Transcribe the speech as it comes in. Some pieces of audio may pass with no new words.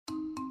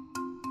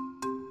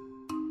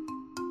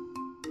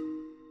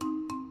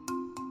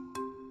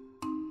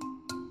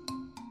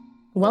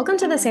Welcome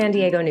to the San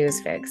Diego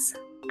News Fix.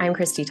 I'm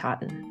Christy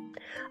Totten.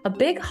 A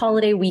big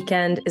holiday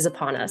weekend is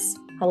upon us.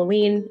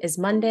 Halloween is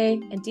Monday,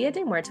 and Dia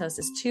de Muertos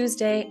is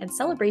Tuesday, and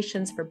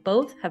celebrations for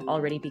both have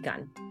already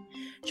begun.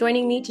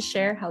 Joining me to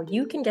share how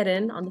you can get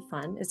in on the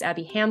fun is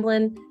Abby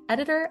Hamblin,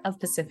 editor of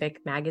Pacific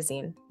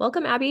Magazine.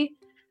 Welcome, Abby.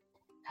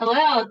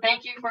 Hello,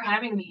 thank you for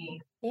having me.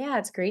 Yeah,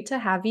 it's great to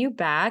have you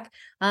back.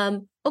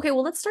 Okay,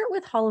 well, let's start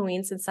with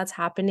Halloween since that's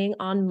happening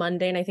on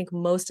Monday, and I think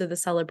most of the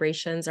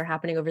celebrations are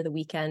happening over the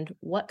weekend.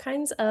 What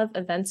kinds of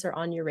events are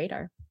on your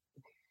radar?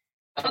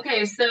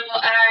 Okay, so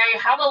I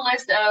have a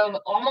list of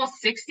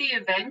almost 60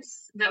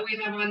 events that we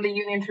have on the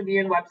Union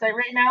Tribune website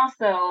right now.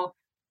 So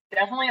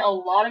definitely a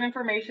lot of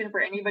information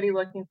for anybody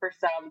looking for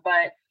some.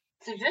 But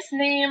to just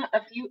name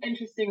a few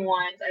interesting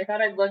ones, I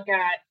thought I'd look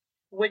at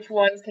which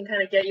ones can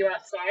kind of get you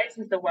outside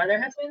since the weather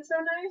has been so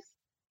nice.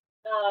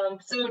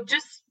 So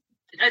just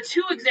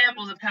two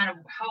examples of kind of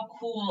how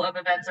cool of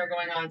events are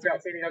going on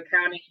throughout San Diego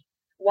County.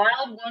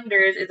 Wild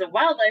Wonders is a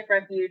wildlife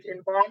refuge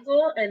in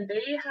Bonsall, and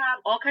they have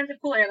all kinds of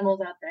cool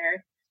animals out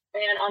there.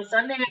 And on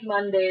Sunday and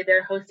Monday,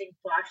 they're hosting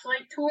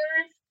flashlight tours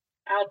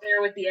out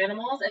there with the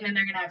animals, and then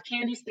they're gonna have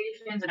candy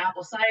stations and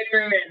apple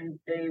cider, and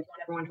they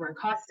want everyone to wear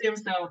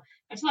costumes. So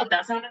I just thought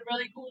that sounded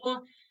really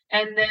cool.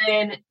 And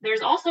then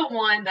there's also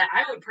one that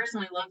I would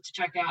personally love to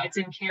check out. It's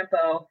in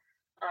Campo,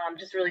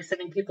 just really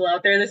sending people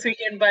out there this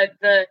weekend. But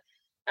the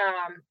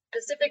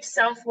Pacific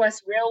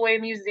Southwest Railway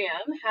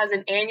Museum has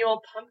an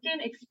annual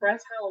Pumpkin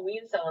Express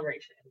Halloween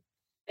celebration.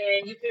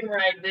 And you can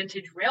ride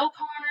vintage rail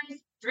cars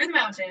through the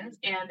mountains,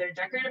 and they're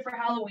decorated for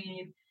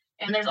Halloween.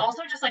 And there's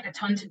also just like a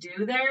ton to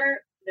do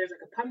there. There's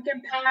like a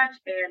pumpkin patch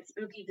and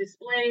spooky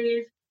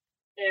displays,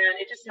 and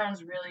it just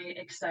sounds really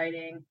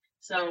exciting.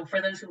 So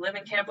for those who live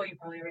in Campo, you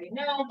probably already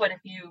know, but if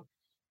you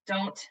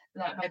don't,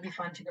 that might be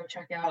fun to go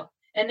check out.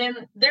 And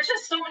then there's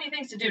just so many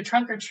things to do.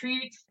 Trunk or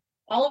treats.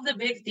 All of the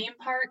big theme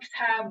parks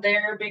have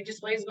their big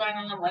displays going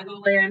on.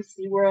 Legoland,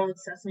 SeaWorld,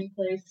 Sesame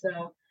Place.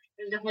 So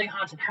there's definitely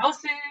haunted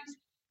houses.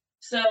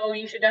 So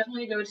you should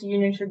definitely go to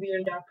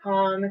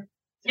uniontribune.com,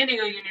 San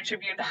Diego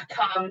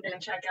uniontribune.com,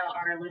 and check out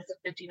our list of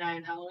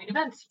 59 Halloween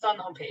events. It's on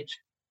the homepage.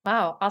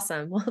 Wow,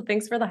 awesome. Well,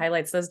 thanks for the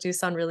highlights. Those do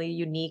sound really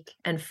unique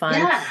and fun.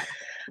 Yeah.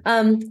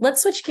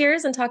 Let's switch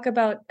gears and talk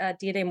about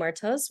Dia de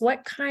Muertos.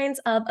 What kinds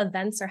of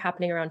events are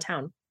happening around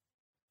town?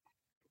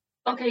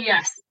 Okay,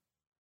 yes.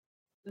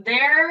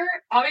 There,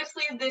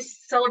 obviously, this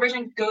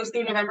celebration goes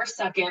through November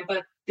 2nd,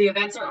 but the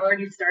events are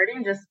already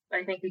starting, just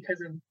I think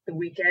because of the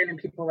weekend and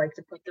people like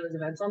to put those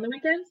events on the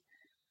weekends.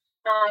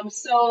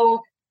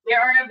 So there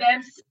are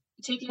events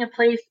taking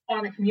place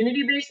on a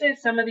community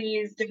basis. Some of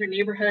these different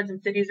neighborhoods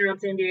and cities around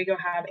San Diego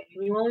have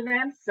annual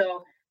events.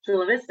 So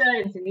Chula Vista,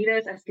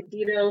 Encinitas,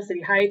 Escondido,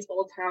 City Heights,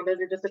 Old Town,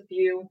 those are just a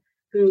few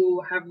who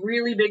have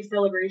really big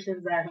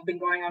celebrations that have been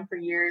going on for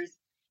years,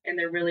 and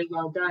they're really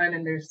well done.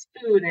 And there's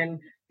food and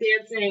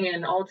dancing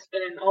and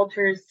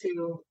altars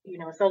to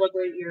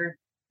celebrate your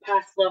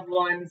past loved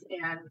ones,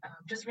 and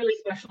just really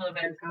special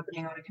events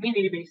happening on a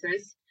community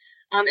basis.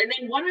 And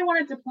then one I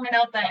wanted to point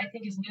out that I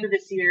think is new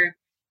this year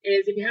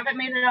is if you haven't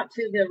made it out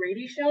to the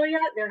radio show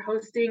yet, they're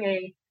hosting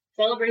a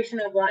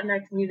celebration of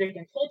Latinx music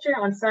and culture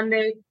on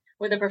Sunday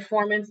with a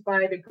performance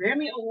by the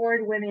Grammy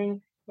Award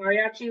winning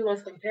Mariachi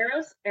Los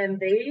Camperos, and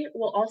they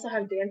will also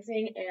have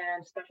dancing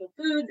and special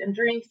foods and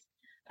drinks.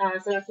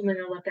 So that's something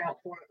to look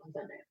out for on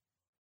Sunday.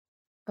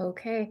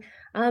 Okay.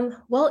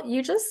 Well,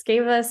 you just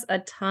gave us a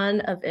ton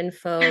of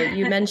info.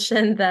 You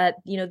mentioned that,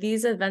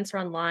 these events are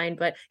online,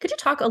 but could you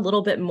talk a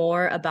little bit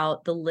more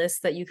about the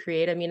list that you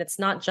create? I mean, it's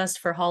not just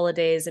for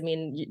holidays. I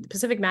mean,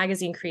 Pacific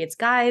Magazine creates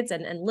guides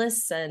and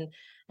lists and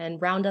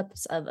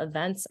roundups of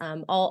events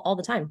all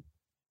the time.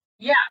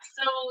 Yeah,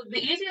 so the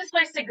easiest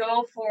place to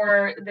go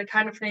for the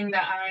kind of thing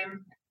that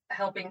I'm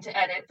helping to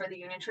edit for the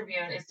Union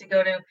Tribune is to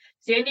go to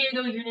san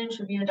diego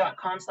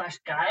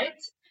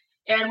uniontribune.com/guides.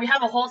 And we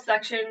have a whole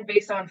section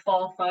based on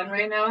fall fun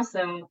right now.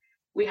 So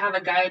we have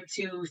a guide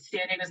to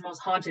San Diego's most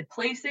haunted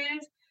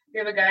places. We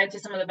have a guide to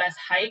some of the best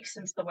hikes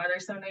since the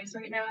weather's so nice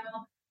right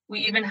now.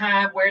 We even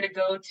have where to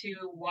go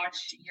to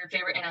watch your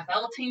favorite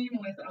NFL team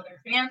with other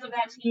fans of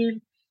that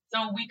team.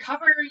 So we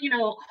cover,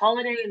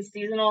 holiday and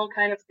seasonal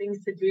kind of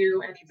things to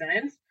do and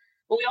events.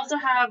 But we also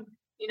have,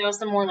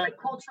 some more like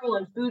cultural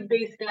and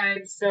food-based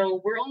guides. So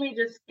we're only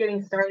just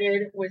getting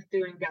started with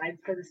doing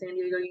guides for the San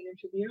Diego Union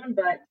Tribune,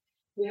 but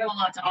we have a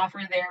lot to offer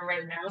there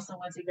right now. So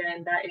once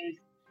again, that is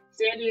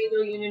san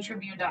diego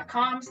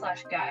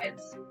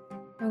uniontribune.com/guides.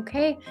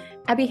 Okay.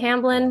 Abby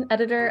Hamblin,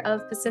 editor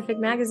of Pacific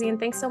Magazine.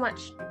 Thanks so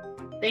much.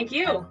 Thank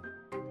you.